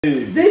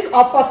this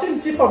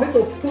opportunity for me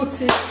to put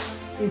it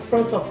in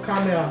front of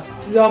camera.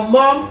 Your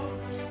mom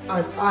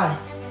and I,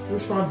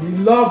 which one do you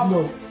love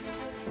most?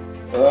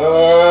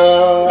 Happy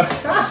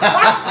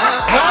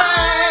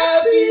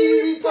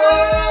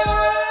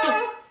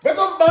birthday!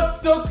 Welcome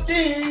back to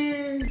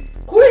King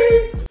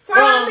Queen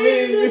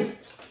Family.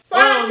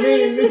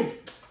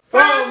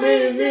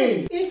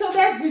 In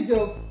today's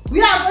video,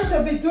 we are going to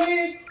be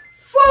doing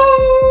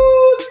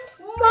food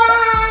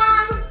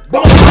mukbang. It's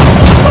not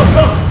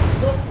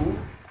food.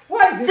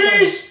 What is it?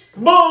 Fish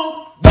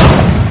mukbang.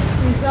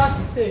 It's not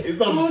the same. It's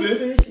not the same.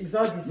 Fish is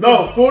not the same.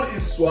 No, food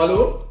is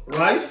swallow,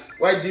 rice.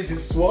 Why this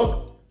is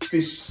sword?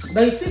 Fish.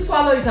 But you still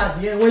swallow it at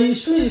the end. When you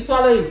chew, you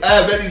swallow it.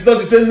 But it's not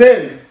the same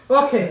name.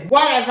 Okay,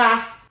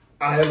 whatever.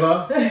 I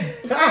ever.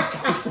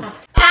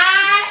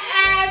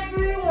 Hi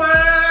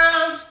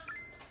everyone.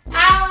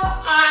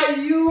 How are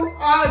you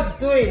all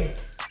doing?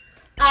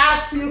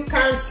 As you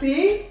can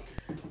see,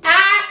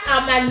 I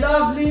and my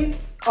lovely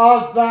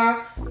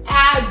husband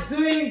are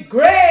doing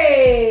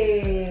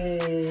great.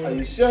 Are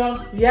you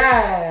sure?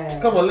 Yeah.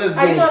 Come on, let's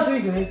go. Are you not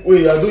doing great?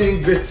 We are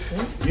doing great.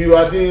 You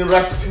are doing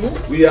right.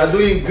 We are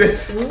doing great.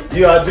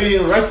 You are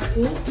doing right.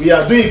 We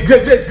are doing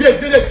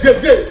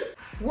great.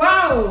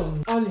 Wow,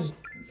 honey.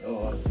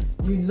 Oh,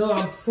 You know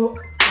I'm so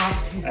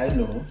happy. I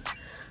know.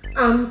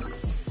 I'm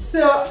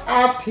so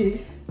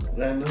happy.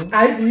 I know.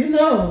 Do you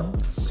know?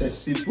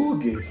 Sexy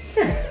boogie.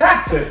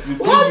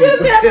 What do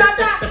you mean about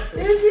that?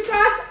 It's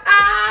because I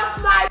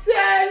have my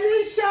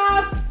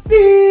delicious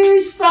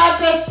fish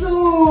pepper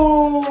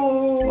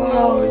soup.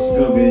 Wow, it's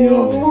gonna be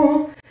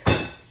yummy.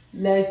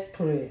 Let's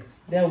pray.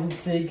 Then we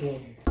dig in.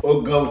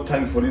 Oh God, we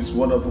thank you for this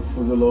wonderful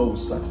food, oh Lord. We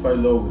sanctify,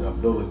 Lord, with the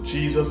blood of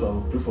Jesus,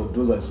 and we pray for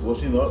those that is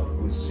watching, Lord.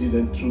 We see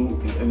them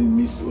through in any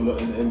miss, oh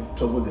Lord, in any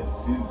trouble they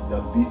feel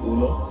that be, oh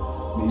Lord.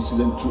 May you see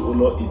them through, oh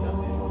Lord, in the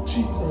name of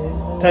Jesus.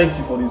 Amen. Thank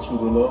you for this food,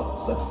 oh Lord.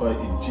 Sanctify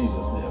in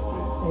Jesus' name, I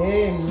pray.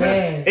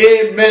 Amen.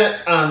 Amen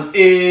and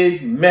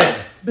amen.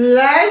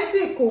 Bless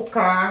the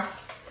cooker.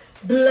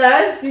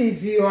 Bless the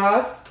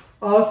viewers.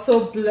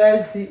 Also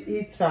bless the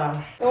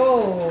eater.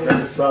 Oh. Let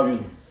me serve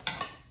you.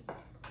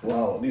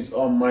 Wow, this is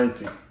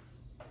almighty.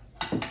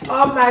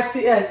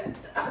 Almighty,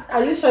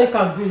 are you sure you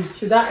can do it?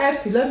 Should I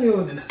help you? Let me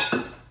hold it.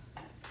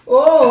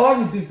 Oh, I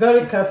will be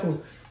very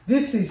careful.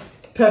 This is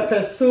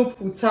pepper soup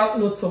without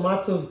no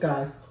tomatoes,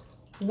 guys.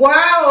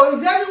 Wow,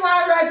 is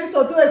anyone ready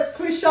to do a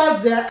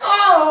screenshot there?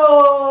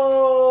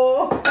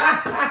 Oh!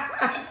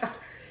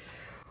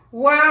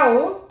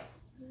 Wow.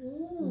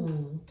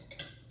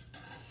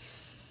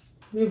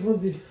 Even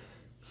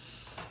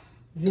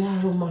the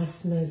aroma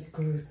smells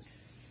good.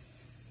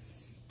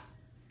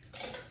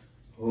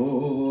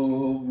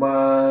 Oh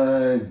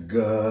my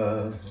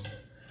God,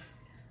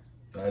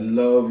 I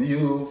love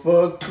you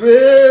for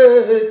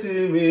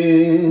creating me.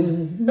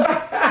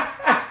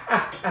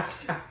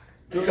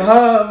 You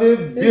have a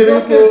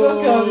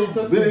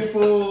beautiful,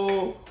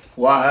 beautiful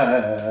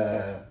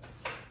wife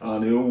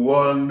and a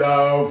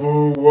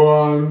wonderful,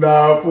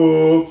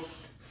 wonderful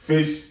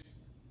fish.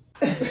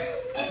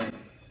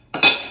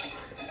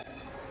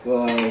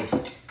 Wow.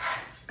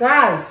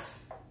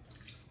 Guys,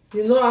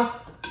 you know,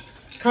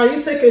 can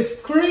you take a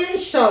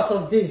screenshot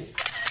of this?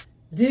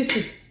 This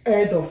is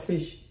head of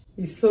fish.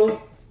 It's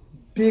so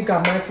big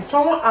and mighty.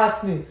 Someone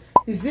asked me,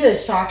 is it a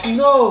shark?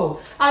 No.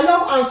 I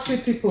love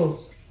answering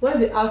people. When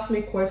they ask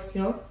me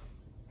question,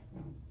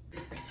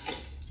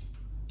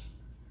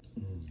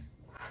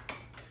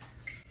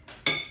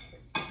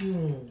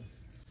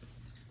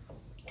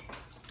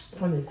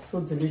 honey, it's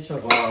so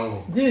delicious.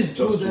 Wow. This is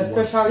Just good,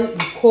 especially in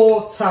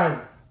cold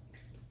time.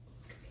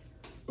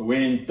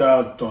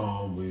 Winter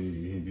time, we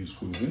eat this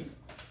food, eh?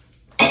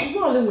 It's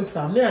not only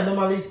winter. Me, I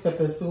normally eat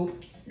pepper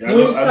soup. Yeah,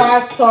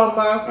 Winter,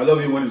 summer. I love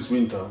it when it's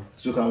winter,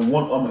 so you can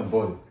warm up my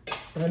body.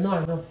 I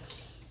know.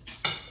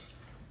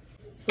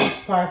 So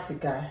spicy,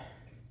 guy.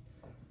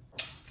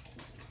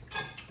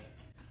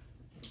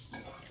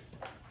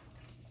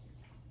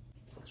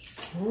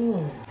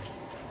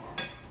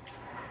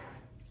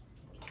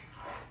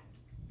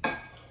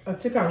 I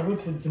think I'm going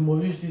to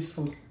demolish this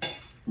food.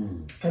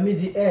 I mean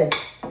the egg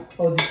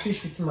or the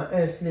fish with my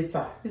hands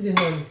later. Isn't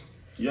it?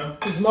 Yeah.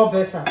 It's more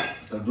better.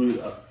 You can do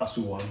it as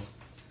you want.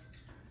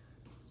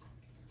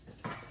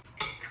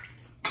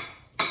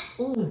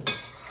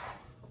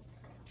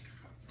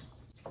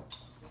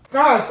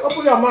 Guys,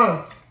 open your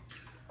mouth.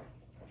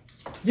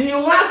 Do you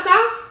want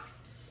some?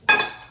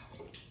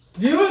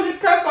 Do you really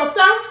care for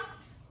some?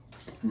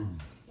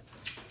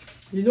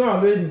 You know I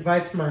will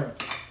invite my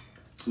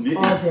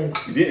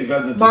audience. You didn't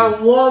invite them my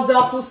today.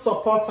 wonderful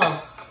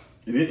supporters.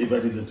 You didn't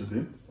invite them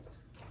today.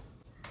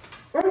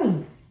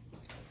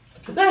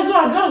 That's what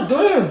I'm just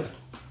doing.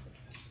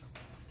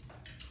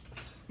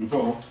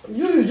 Before?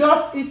 You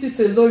just eat it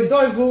alone. You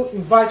don't even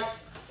invite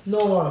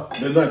no one.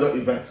 Then no, I don't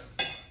invite.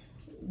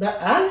 That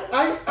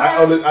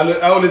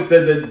I only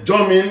tell them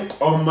join in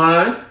on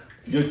my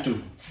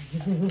YouTube.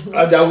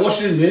 They are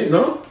watching me,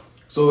 no?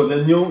 So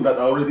they knew that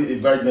I already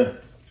invite them.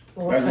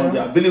 Okay.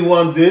 I believe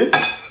one day.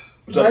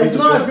 But it's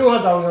not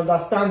everyone that will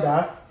understand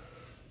that.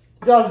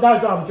 Just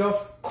that's why I'm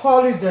just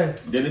calling them.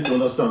 They need to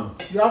understand.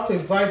 You have to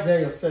invite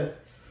them yourself.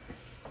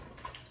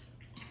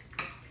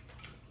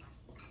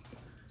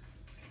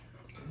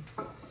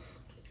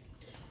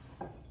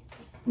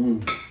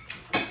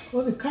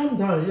 Honey, calm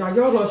down.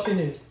 You're rushing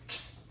it.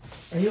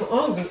 Are you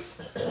hungry?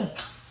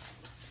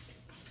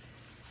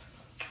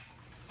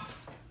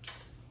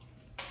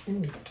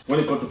 When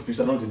it comes to fish,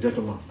 I'm not a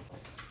gentleman.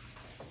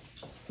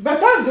 But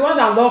I'm the one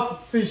that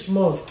loves fish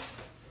most.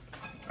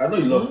 I know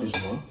you love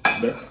fish more,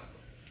 but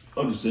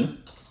all the same.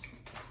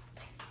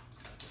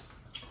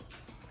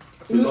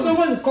 You say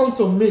when it comes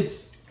to meat,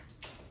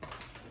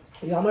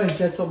 you are not a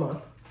gentleman.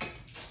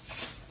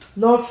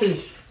 No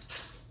fish.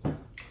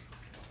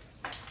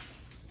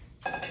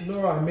 You know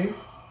what I mean?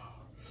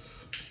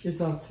 It's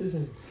hot,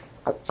 isn't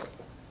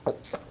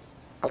it?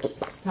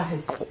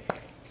 Spice.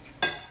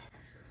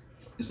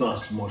 It's not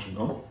as much, you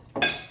know.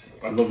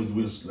 I love it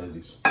when it's like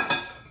this.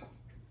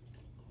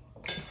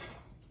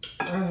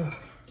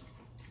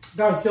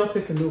 Guys, just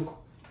take a look.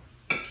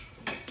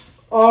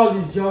 All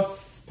is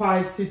just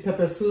spicy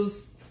pepper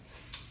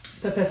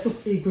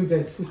soup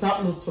ingredients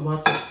without no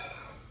tomatoes.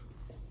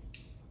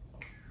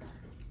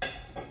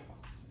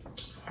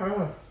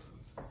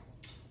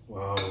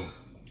 Wow.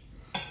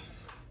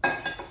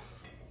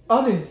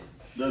 Honey,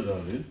 That's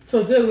all it.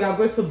 today we are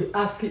going to be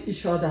asking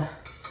each other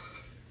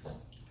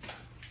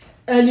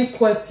any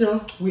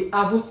question we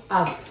haven't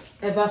asked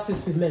ever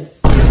since we met.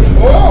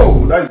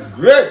 Oh, that is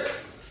great.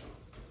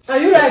 Are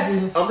you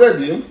ready? I'm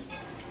ready.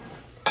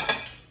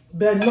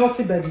 But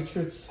naughty but the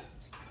truth.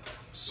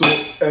 So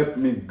help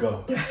me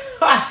God.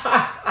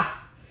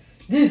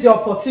 This is your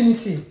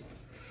opportunity.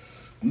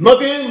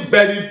 Nothing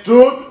but the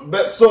truth,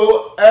 but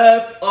so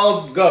help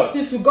us God.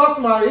 Since we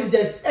got married, if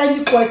there's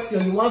any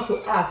question you want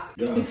to ask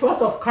in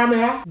front of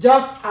camera,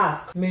 just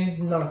ask me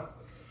now.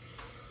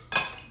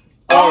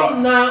 Or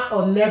now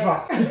or never.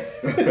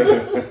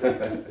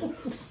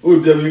 Who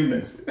will be a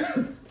witness?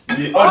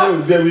 The other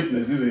will be a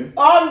witness, is it?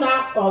 Or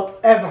now or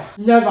ever.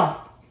 Never.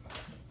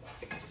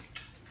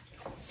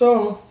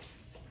 So,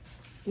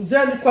 is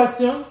there any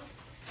question?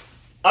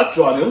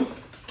 Actually,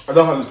 I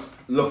don't have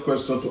a lot of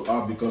questions to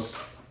ask because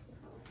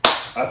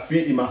I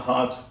feel in my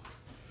heart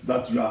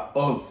that you are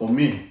all for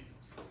me.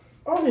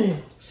 Honey,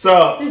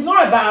 So it's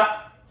not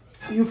about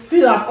you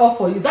feel I'm all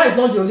for you. That is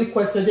not the only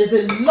question. There's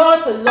a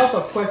lot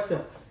of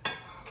questions.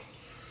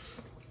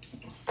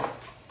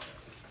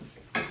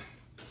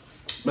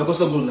 my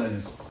question goes like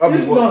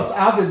this. If not,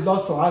 I have a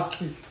lot to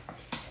ask you.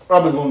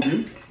 I've been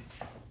hungry.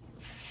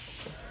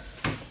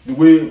 The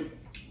way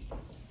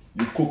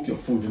you cook your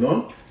food, you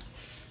know?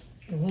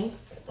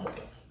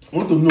 I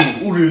want to know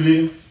who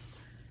really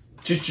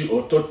teach you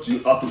or taught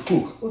you how to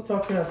cook. Who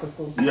taught you how to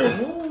cook? Yeah.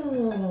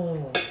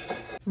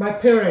 My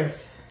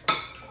parents.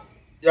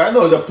 Yeah, I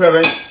know your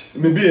parents,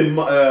 maybe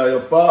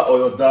your father or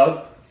your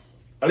dad.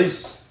 At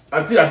least,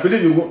 I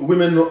believe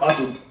women know how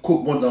to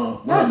cook more than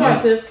That's why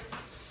I say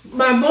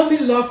my mommy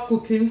loves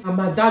cooking and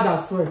my dad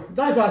as well.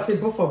 That's why I say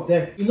both of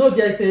them. You know,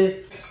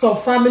 there's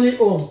some family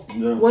home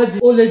where the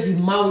old lady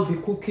man will be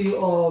cooking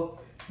or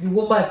the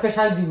woman,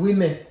 especially the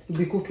women, will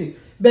be cooking.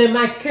 But in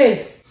my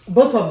case,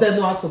 both of them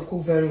know how to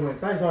cook very well.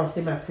 That's why I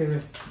say my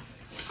parents.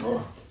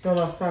 Oh. You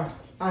understand?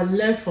 I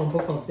learned from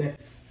both of them.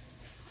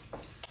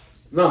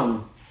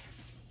 Now,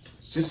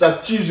 since I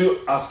choose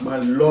you as my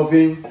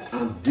loving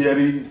and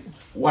dear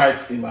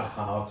wife in my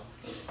heart,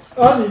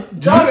 Honey,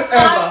 just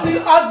ask me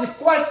all the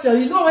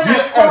questions. You know when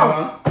I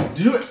come,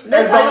 do you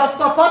let's ever, say your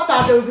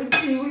supporter,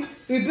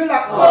 they'll be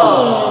like,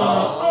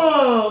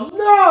 oh,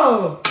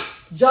 no.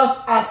 Just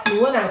ask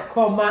me when I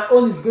come, my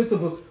own is going to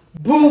go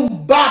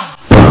boom, bam.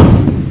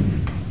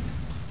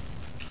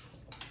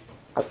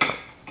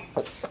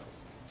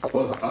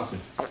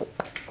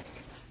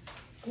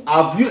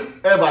 have you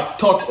ever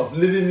thought of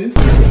leaving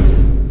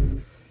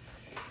me?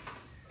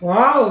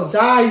 Wow,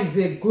 that is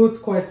a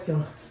good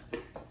question.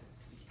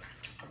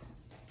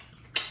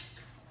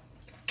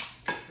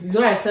 You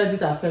know, I said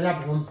it, I said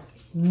that one.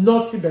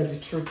 Nothing but the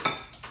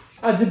truth.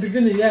 At the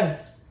beginning, yeah.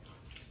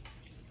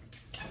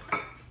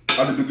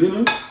 At the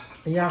beginning?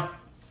 Yeah.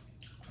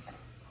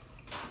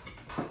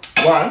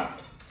 Why?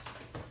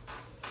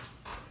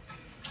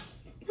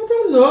 I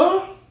don't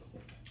know.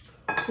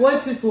 When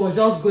things were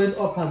just going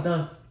up and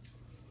down.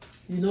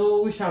 You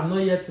know, which I'm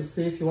not yet to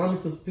say. If you want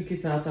me to speak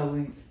it out, I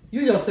will.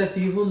 You yourself,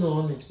 you even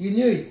know it. You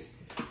knew it.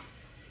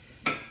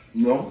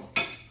 No.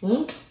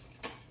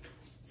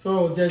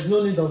 So there's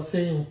no need of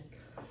saying.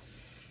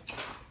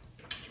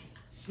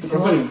 You can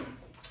say it.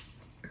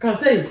 I can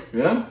say it.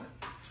 Yeah?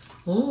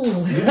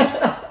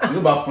 Yeah. You know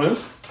about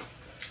friends?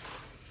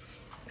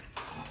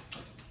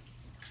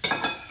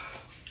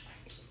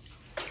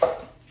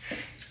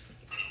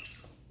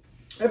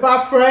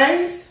 About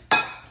friends,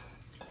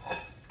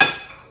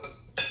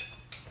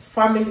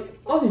 family.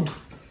 Only,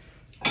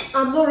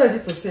 I'm not ready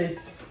to say it.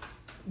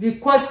 The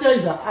question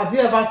is that have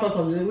you ever thought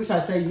of it? Which I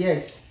say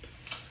yes.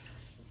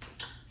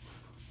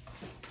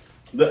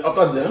 Then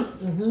after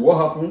that, what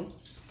happened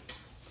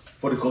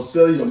for the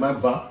concealing your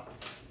mind back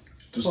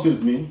to stay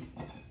with me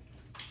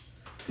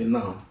till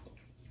now?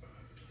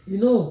 you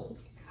know,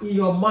 in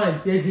your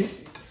mind,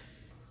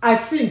 I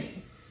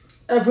think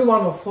every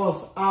one of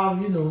us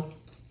have, you know,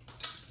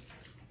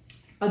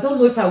 I don't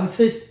know if I would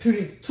say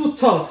spirit, two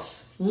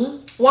thoughts.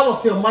 One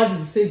of your mind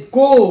will say,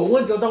 go.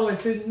 When the other one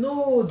say,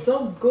 no,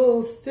 don't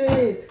go,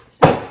 stay.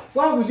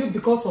 Why will you,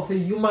 because of a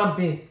human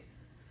being,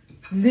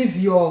 leave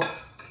your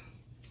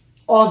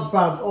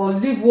husband or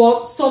leave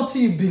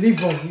something you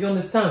believe on? You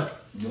understand?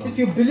 No. If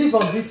you believe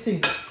on this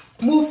thing,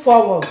 move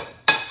forward.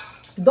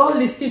 Don't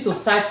listen to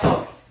side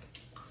talks.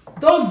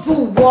 Don't do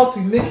what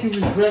will make you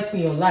regret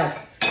in your life.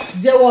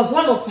 There was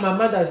one of my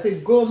mother that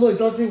said, go, no, it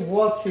doesn't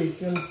worth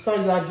it. You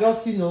understand? You are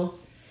just, you know,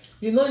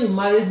 you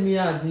married me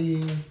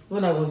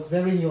when I was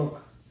very young,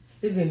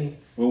 isn't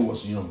it? When we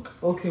was young.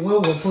 Okay,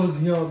 when we were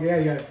both young,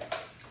 yeah.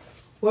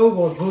 When we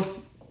was both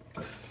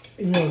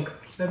young,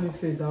 let me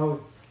say it that way.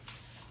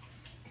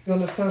 You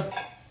understand?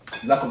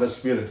 Lack of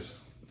experience.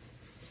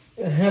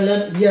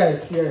 Helen,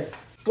 yes.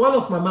 One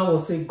of my mom will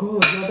say, go.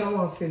 The other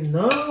one said,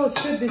 no,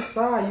 stay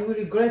beside. You will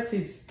regret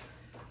it.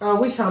 I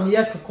wish I'm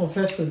here to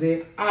confess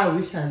today. I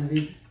wish I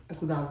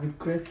could have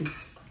regretted it.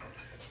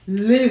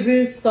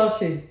 Living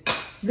such a,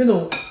 you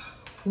know,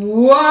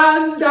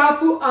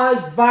 wonderful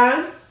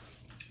husband,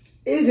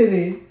 isn't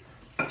it?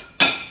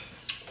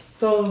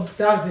 So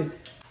that's it.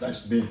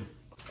 That's big.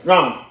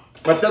 Now,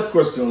 my third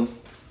question: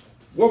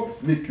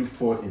 what make you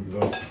fall in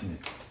love with me?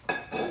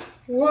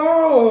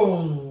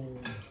 Wow,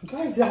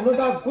 that is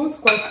another good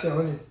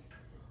question.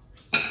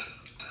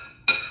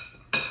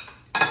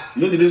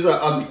 You know the reason I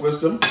asked the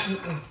question?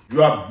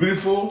 You are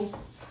beautiful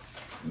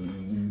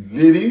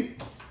lady.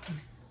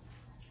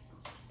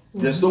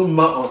 There's no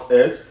man on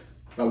earth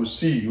that will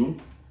see you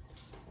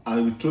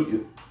and will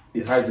throw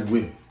it hides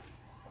away.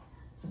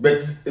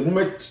 But the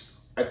moment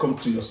I come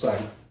to your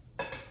side,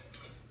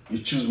 you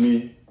choose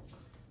me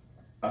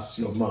as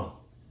your man.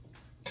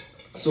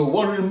 So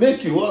what will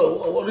make you?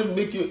 What will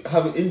make you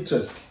have an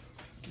interest?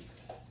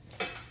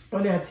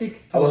 Only I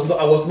think I was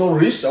not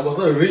rich. I was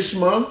not a rich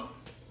man.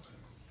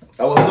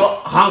 I was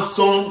not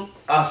handsome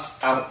as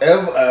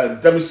ever.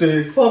 Let me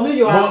say. For me,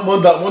 you are more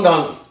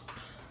than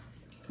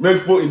many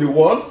people in the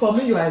world. For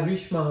me, you are a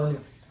rich man. Only.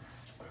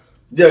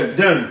 Yeah,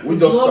 then we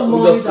just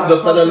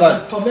started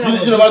life.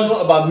 You never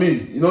know about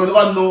me. You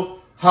never know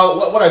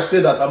how. What I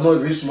say that I'm not a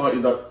rich man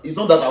is that it's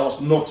not that I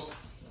was not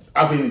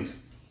having it.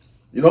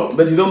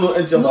 But you don't know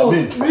anything about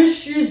me.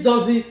 Riches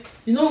doesn't.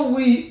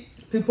 We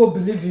people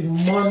believe in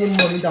money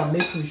that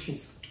make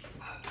riches.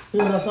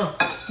 You understand?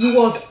 You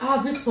was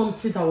having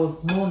something that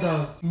was more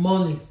than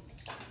money.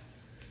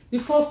 The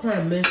first time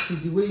I met you,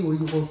 the way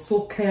you were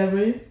so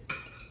caring.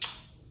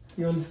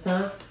 You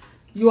understand?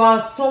 You are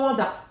someone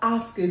that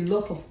asks a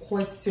lot of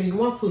questions. You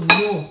want to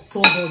know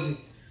somebody.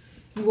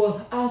 You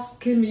was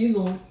asking me,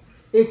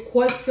 a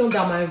question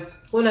that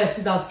when I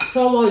see that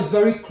someone is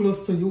very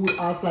close to you, we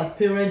ask like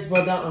parents,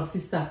 brother and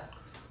sister,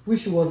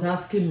 which you was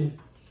asking me.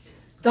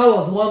 That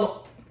was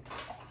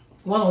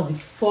one of the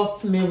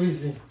first main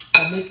reasons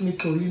that make me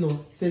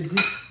to, say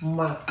this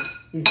man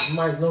is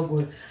not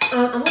going.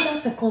 And another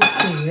second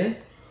thing,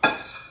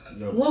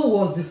 When we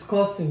was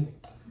discussing,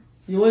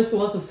 you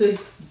want to say,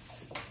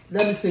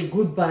 let me say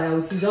goodbye. I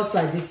will say just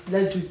like this.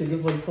 Let's do it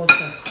again for the first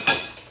time.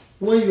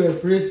 When you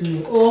embrace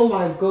me, oh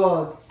my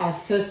God, I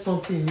felt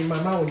something in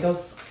my mind was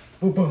just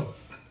boom, boom,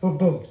 boom,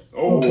 boom,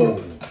 boom,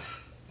 boom.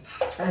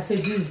 I said,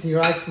 this is the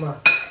right man.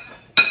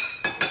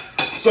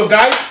 So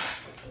guys,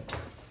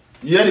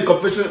 you hear the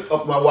confession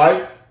of my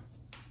wife.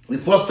 The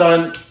first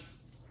time,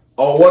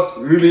 or what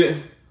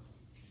really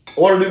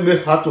made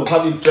her to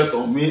have interest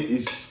on me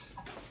is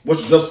what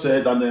you just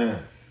said, and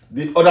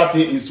the other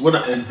thing is when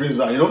I embrace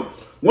her.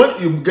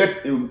 When you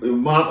get a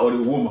man or a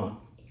woman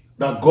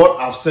that God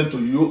has sent to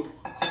you,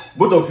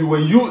 both of you,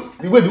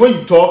 the way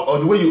you talk or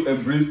the way you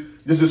embrace,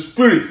 there's a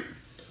spirit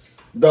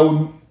that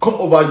will come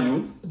over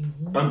you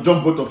and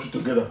jump both of you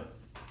together.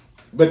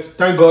 But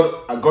thank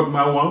God I got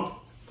my one.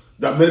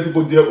 There are many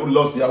people there who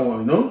lost their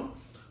one,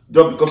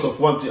 just because of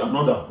one thing or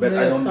another. But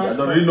yes, I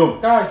don't really know.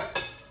 Guys,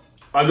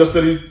 I'm just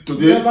telling you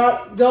today.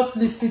 Never just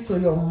listen to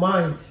your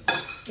mind,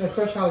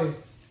 especially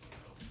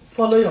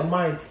follow your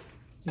mind.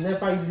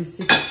 Never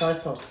listen to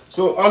side talk.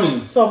 So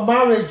Annie, some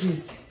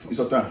marriages. It's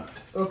your time.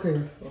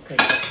 Okay.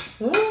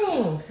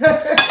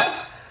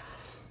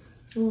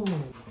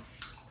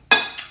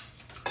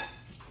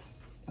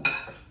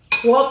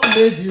 What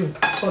made you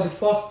for the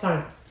first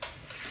time?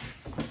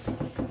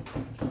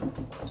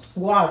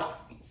 What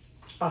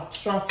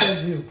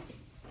attracted you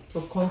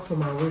to come to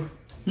my way?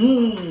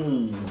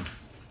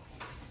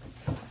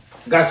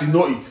 Guys, you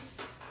know it.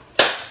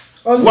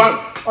 One,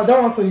 I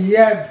don't want to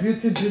hear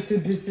beauty.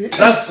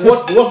 That's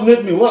what really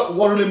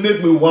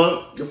made me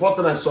want. The first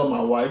time I saw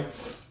my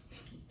wife,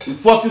 the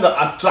first thing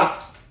that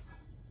attracts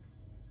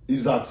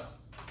is that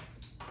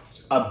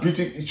her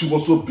beauty. She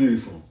was so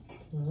beautiful.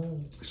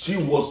 She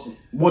was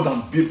more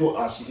than beautiful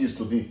as she is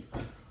today.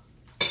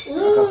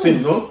 I can say,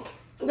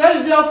 That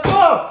is your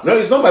fault. No,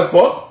 it's not my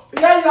fault.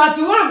 Yeah, you are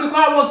the one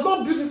because I was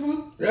not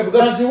beautiful. Yeah,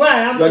 because that's the way I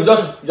am. You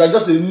are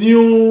just a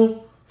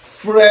new,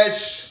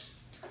 fresh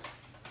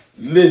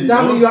lady.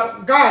 That means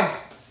guys,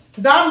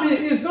 That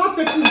means it's not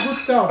taking good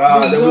care of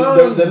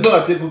you. They know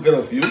I take good care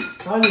of you.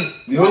 Honey,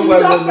 the whole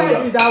world knows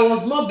that. That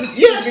was more beautiful.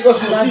 Yeah,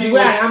 because you see, the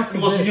way I am today.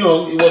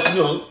 It was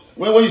young.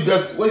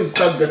 When you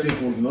start getting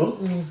old, you know,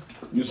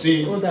 you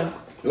see. Older,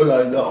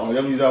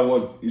 let me use that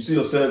word. You see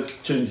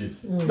yourself changing.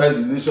 That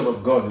is the nature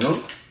of God, you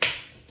know.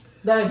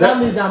 That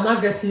means I'm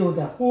not getting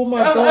older. Oh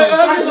my God!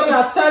 That's what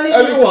you're telling me.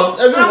 Everyone.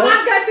 I'm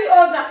not getting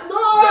older. No,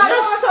 I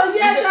don't want to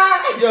hear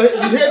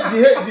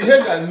that. The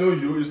head I know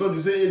you is not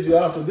the same age you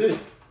are today.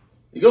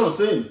 You get what I'm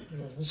saying?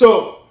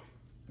 So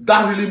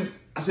that really,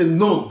 I said,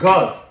 no,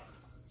 God,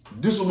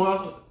 this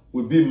woman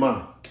will be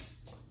mine.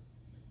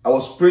 I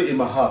was praying in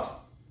my heart.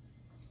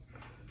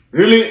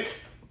 Really,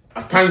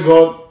 I thank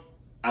God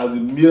as the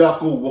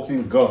miracle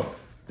working God.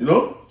 You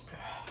know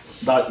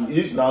that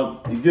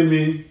He gave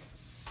me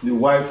the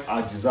wife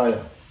I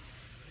desire.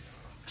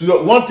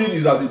 So one thing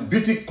is that the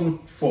beauty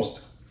comes first.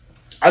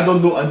 I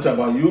don't know anything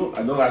about you.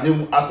 I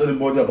didn't ask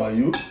anybody about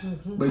you.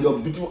 But your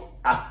beauty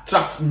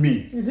attracts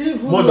me. You didn't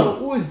even know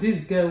who is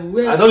this girl?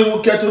 Where? I don't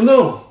even care to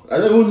know. I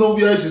don't even know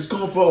where she's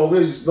coming from or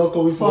where she's not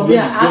coming from. For me,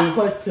 I ask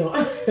questions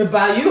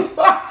about you.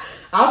 I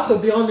have to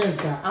be honest,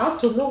 guy. I have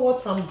to know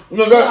what I'm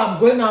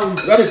going out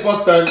with. That's the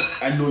first time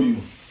I know you.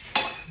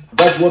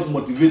 That's what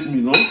motivates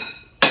me, no?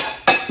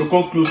 To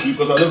come close to you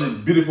because I love these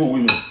beautiful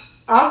women.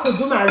 I have to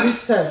do my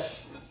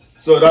research.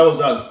 So that was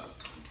that.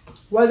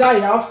 Whether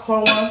you have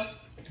someone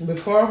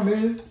before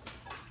me,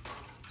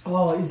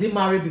 or is he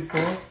married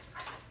before?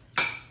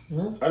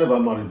 I never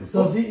married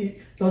before.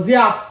 Does he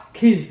have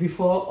kids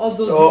before? All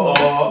those.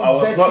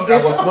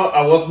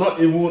 I was not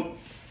even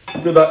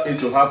to that age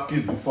to have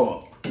kids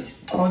before.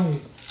 Only,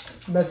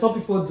 but some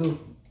people do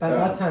by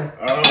that time.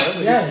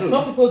 Yeah,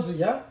 some people do.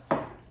 Yeah.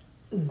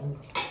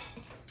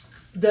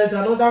 There's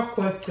another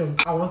question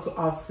I want to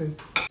ask you.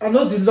 I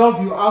know the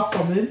love you have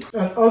for me,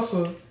 and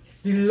also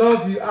the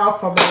love you have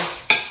for my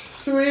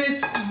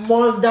sweet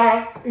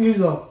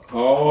mother-in-law.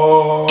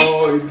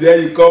 Oh, there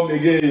you come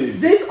again.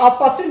 This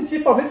opportunity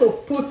for me to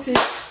put it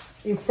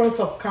in front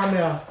of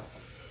camera.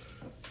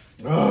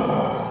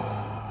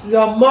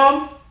 Your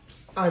mom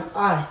and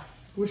I,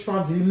 which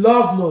one do you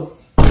love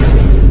most?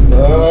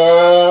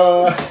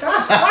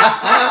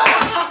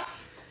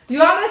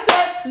 You always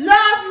say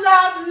love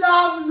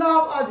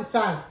all the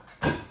time.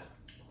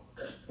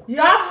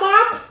 Your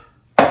mom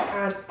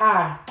and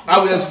I. I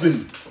will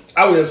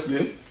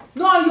explain.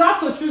 No, you have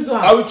to choose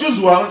one. I will choose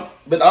one,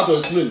 but I have to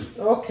explain.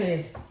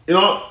 Okay. You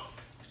know,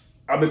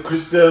 I'm a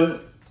Christian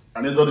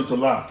and I don't need to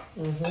lie.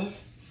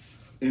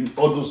 In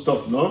all those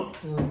stuff, no?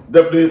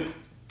 Definitely,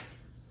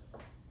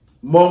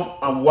 mom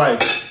and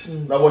wife,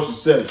 that's what she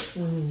said.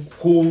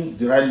 Whom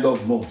did I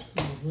love most?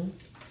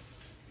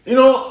 You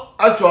know,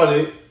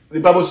 actually, the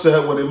Bible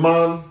said when a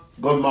man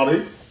got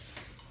married,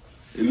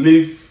 he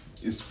left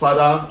his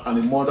father and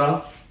his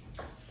mother,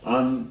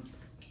 and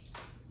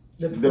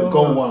they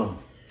become one.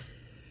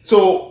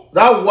 So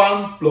that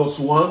 1 plus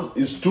 1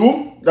 is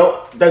 2.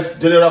 That's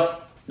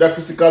general, that's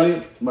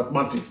physically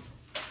mathematics.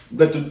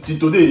 But till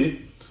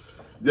today,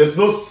 there's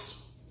no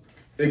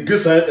a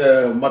great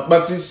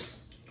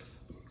mathematics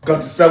can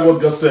decide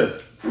what God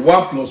said.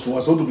 1 plus 1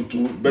 is supposed to be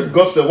 2, but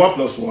God said 1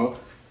 plus 1,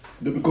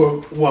 they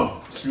become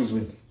 1. Excuse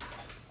me.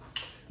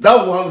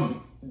 That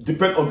one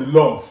depends on the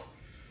love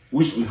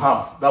which we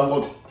have. That's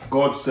what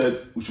God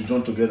said we should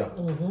join together.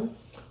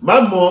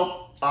 My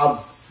mom,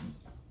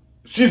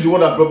 she's the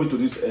one that brought me to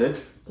this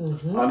earth.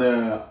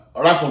 And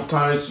right from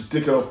time, she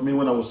take care of me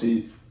when I was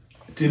a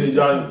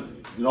teenager,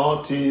 you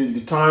know, till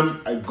the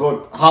time I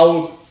got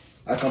how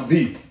I can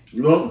be,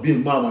 you know, be a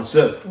man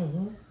myself.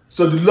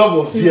 So the love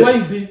was here. Why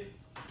you be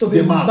to be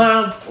a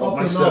man of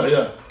myself,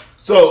 yeah.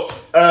 So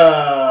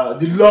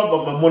the love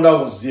of my mother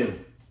was here.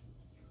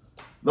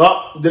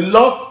 Now, the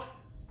love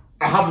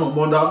I have for my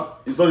mother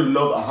is not the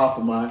love I have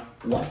for my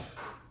wife.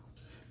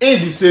 And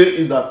the say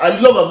is that I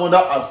love my mother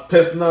as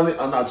personally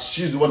and as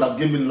she's the one that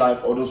gave me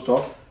life, all those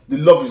stuff. The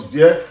love is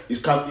there.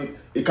 It cannot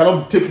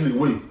be taken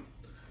away.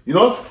 You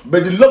know?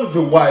 But the love of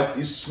a wife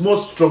is more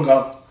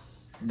stronger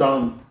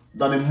than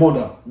a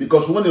mother.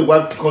 Because when a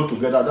wife come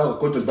together, that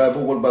according to the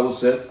Bible, what the Bible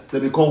said, they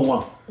become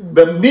one.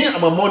 But me and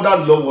my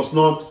mother love was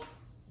not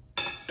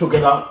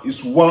together.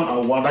 It's one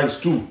and one. That is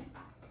two.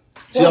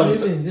 What do you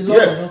mean? The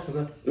love was not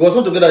together? It was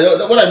not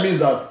together. What I mean is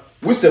that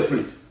we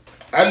separate.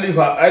 I leave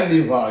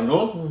her, you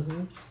know,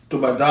 to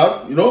my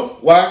dad, you know.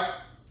 Why?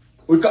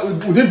 We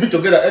didn't be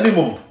together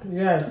anymore.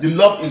 Yes. The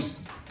love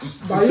is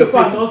but you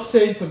are not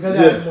staying together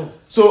anymore.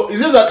 So it's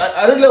just that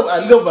I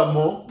love my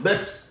mom,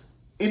 but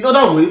in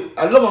other way,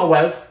 I love my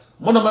wife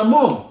more than my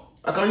mom.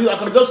 I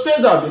can just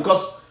say that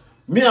because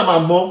me and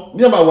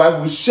my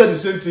wife, we share the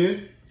same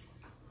thing.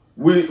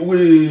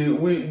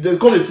 They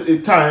call it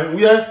a time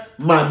where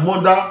my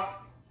mother,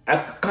 I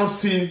can't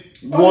see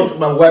what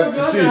my wife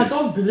is saying. I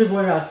don't believe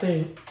what you are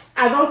saying.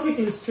 I don't think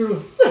it's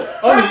true.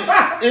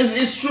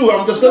 It's true.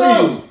 I'm just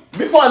telling you.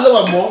 Before I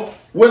love my mom,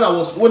 when I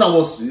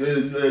was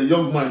a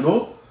young man,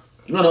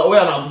 where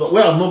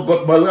I've not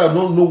got married, where I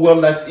don't know what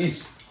life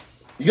is.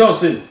 You know what I'm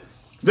saying?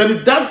 Then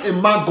the time a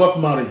man got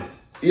married,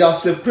 he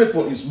has separated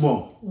from his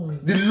mom.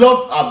 The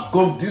love have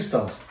gone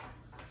distance.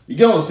 You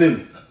get what I'm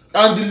saying?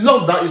 And the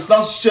love that is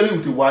now sharing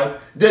with the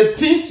wife, the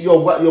things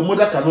your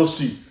mother cannot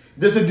see.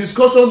 There's a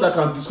discussion that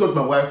can discuss with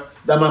my wife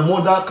that my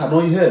mother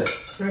cannot hear.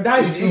 You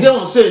get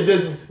what I'm saying?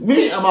 There's,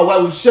 me and my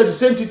wife, we share the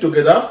same thing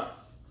together.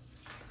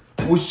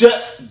 We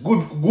share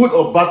good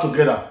or bad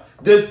together.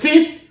 There's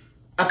things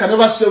I can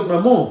never share with my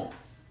mom,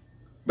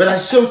 but I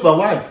share with my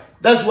wife.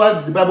 That's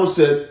why the Bible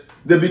said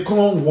they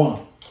become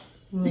one.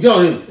 You get what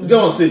I mean? You get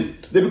what I'm saying?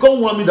 They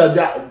become one, means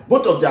that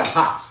both of their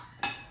hearts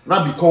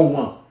now become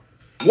one.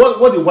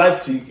 What the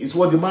wife think is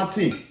what the man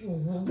think.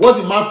 What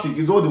the man think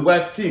is what the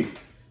wife think.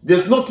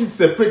 There's nothing to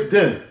separate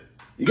them.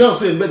 You get what I'm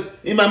saying? But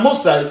in my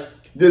mom's side,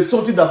 there's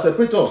something that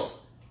separates us.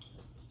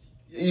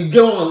 You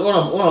get what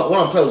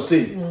I'm trying to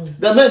say?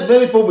 There are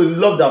many people will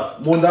love their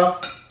mother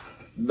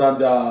than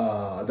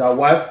their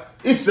wife.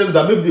 It says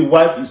that maybe the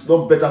wife is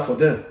not better for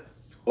them,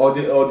 or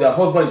their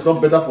husband is not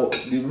better for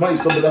the man,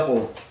 is not better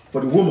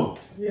for the woman.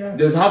 Yeah.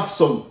 There's have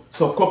some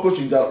cockroach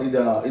in the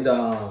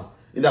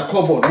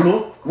cupboard, you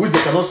know, which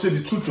they cannot say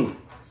the truth to.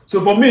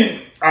 So for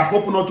me, I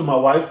open up to my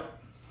wife.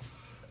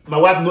 My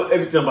wife knows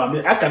everything about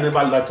me. I can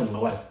never lie to my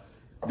wife.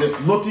 There's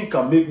nothing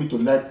can make me to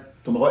lie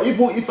to my wife.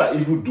 Even if I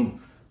do.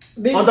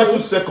 Under 2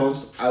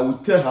 seconds, I will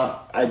tell her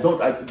I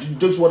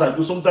just what I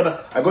do.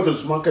 Sometimes I go to the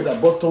supermarket, I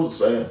bought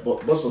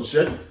some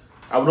shirt.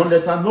 I will not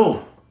let her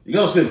know. You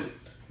know what I'm saying?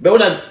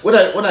 But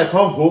when I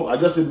come home, I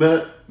just say,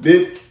 man,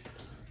 babe,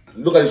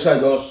 look at the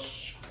child, I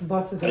just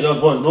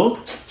born, you know?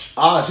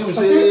 She will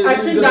say, I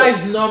think that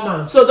is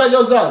normal. So that's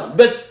just that.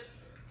 But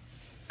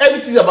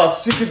everything about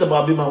secret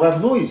about me, my wife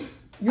knows.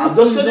 I'm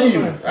just telling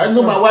you. I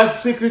know my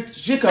wife's secret.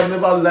 She can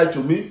never lie to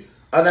me,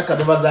 and I can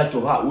never lie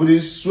to her. We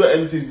didn't swear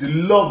anything. It's the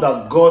love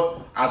that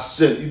God has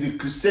said. It's the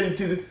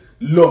Christianity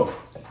love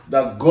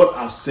that God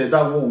has said.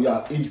 That's what we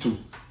are into.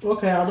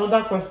 Okay,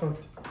 another question.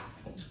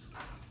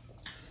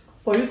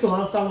 For you to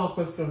answer one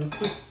question, it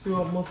took you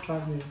almost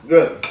 5 minutes.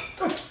 Yeah.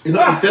 You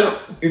know,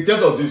 in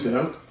terms of this,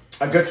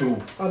 I get to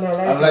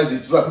analyze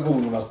it so that people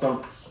will understand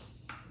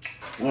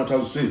what I'm trying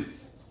to say.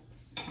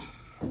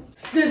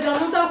 There's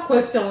another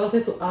question I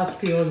wanted to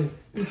ask you only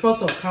in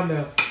front of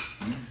camera.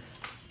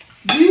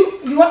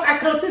 I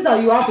can see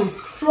that you have a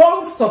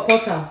strong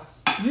supporter.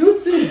 Do you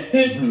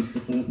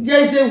think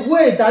there is a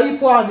way that you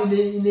put out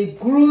in a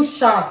group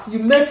chat, you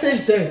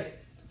message them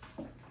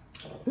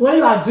when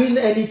you are doing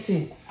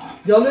anything?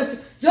 They always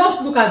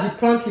just look at the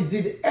prank he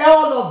did.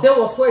 All of them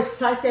was so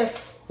excited.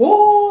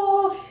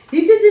 Oh,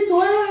 he did it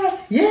well.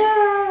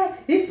 Yeah,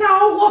 his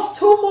style was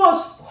too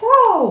much.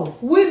 Oh,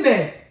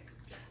 women.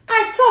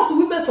 I thought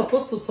women are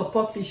supposed to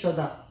support each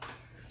other.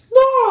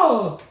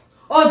 No.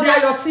 Or they are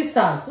your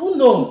sisters. Who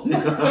know?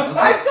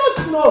 I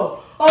thought no.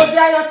 Or they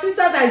are your sister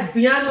that is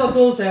behind all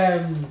those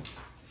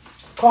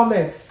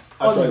comments.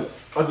 I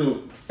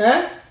do.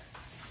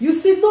 You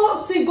see no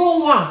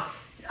single one.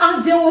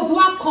 And there was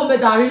one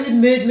comment that really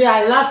made me,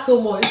 I laughed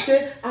so much. It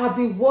said, I've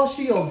been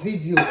watching your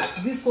video.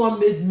 This one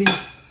made me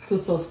to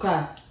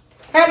subscribe.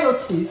 Hello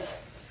sis.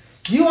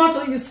 You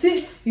want to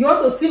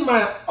see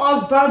my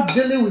husband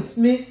dealing with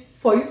me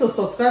for you to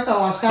subscribe to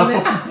our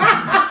channel?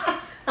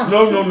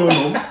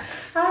 No.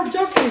 I'm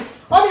joking.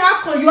 Only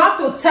how you have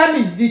to tell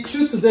me the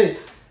truth today.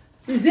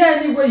 Is there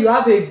any way you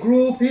have a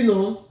group, you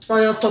know, or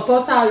your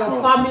supporter, or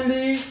your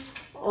family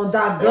on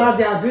that ground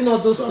they are doing all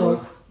those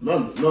stuff?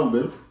 No,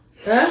 babe.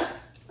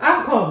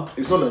 How come?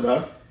 It's not like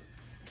that.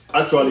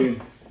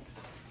 Actually,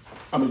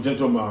 I'm a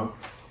gentleman.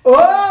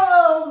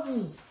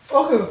 Oh,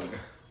 okay.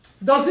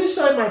 Does it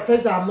show in my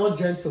face that I'm not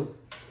gentle?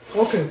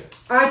 Okay,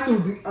 I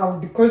will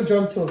become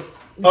gentle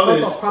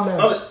because of camera.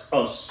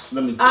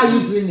 Let me. How are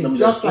you doing it?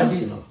 Just like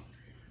this.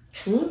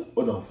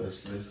 Hold on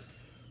first, please.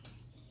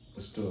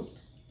 Let's do.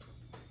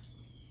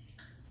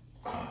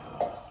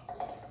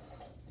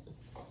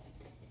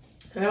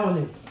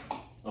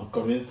 I'm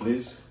coming,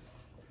 please.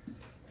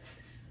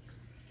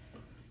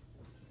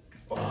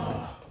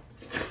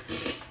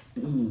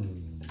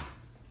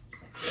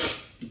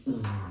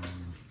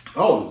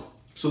 Oh,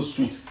 so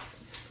sweet.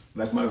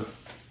 Like my.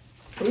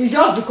 It's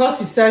just because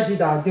you said it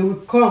that they will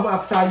come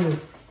after you.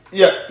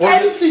 Yeah.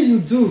 Anything you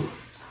do,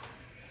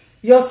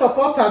 your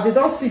supporter, they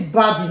don't see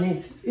bad in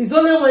it. It's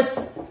only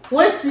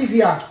when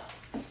Silvia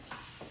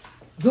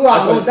do her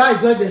own, that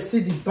is when they see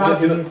the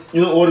bad in it.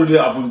 You know what really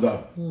happens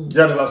that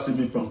they never see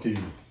me pranking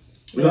you.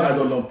 You know, I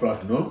don't love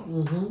prank, you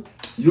know?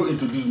 You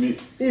introduce me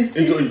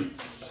into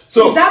it.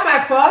 So, is that my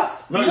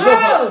fault? No, it's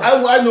not.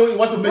 I know you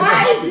want to make that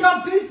happen. Why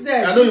is your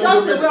business? I know you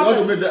want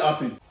to make that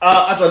happen.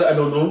 Actually, I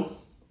don't know.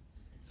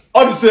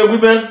 All the same,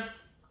 women,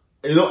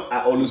 you know,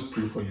 I always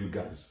pray for you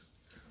guys.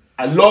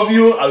 I love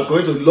you. I'm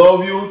going to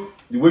love you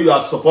the way you are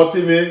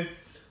supporting me.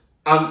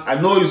 And I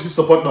know you see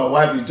support my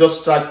wife. You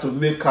just try to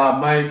make her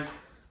mind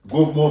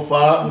go more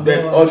far.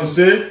 But all the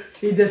same,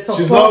 she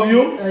love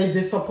you.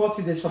 They support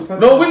you. They support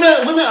you. No,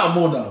 women are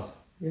mothers.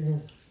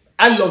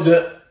 I love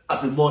them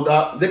as a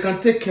mother. They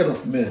can take care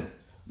of men.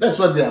 That's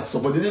what they are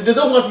supporting. They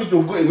don't want me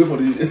to go away for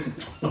the.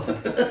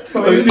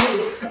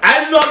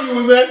 I love you,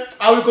 women.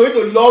 I will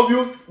continue to love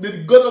you.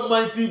 May God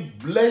Almighty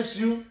bless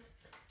you,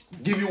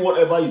 give you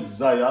whatever you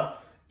desire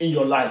in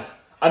your life.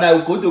 And I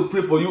will continue to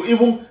pray for you,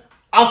 even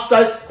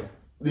outside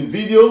the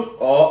video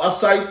or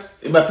outside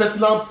in my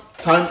personal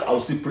time. I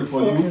will still pray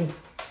for you.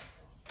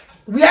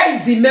 Where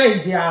is the men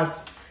in the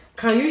house?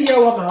 Can you hear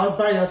what my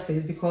husband just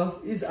said?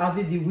 Because he's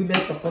having the women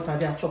supporter.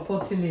 They are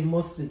supporting him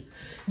mostly.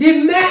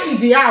 The men in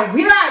the house,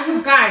 where are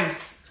you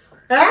guys?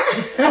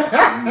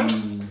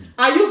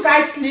 Are you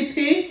guys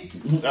sleeping?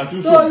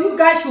 So you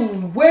guys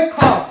should wake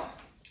up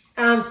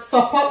and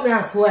support me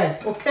as well.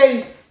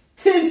 Okay?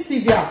 Team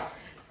Silvia.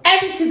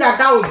 Anything that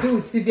God will do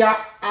with Silvia,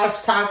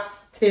 hashtag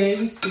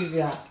Team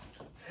Silvia.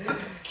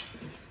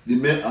 The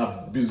men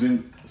are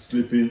busy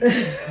sleeping.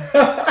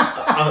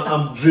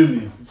 I'm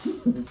dreaming.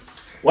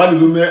 While the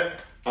women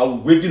are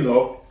waking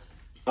up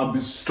and be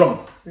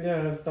strong.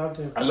 Yes, that's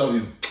it. I love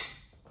you.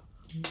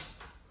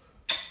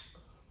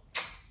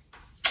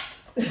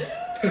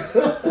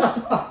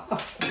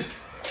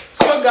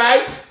 So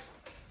guys,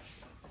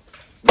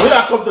 we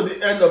have come to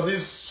the end of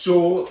this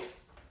show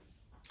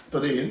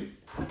today.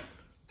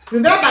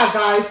 Remember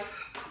guys,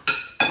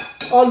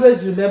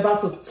 always remember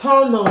to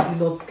turn on the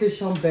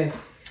notification bell.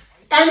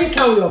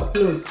 Anytime we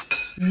upload,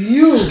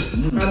 you,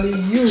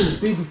 you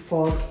be the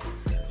first.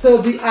 So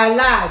be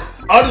alert.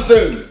 All the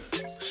same,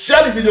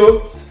 share the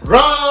video,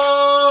 round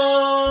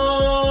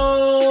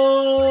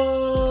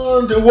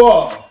the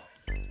world.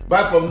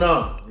 Bye from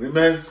now.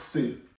 Remain safe.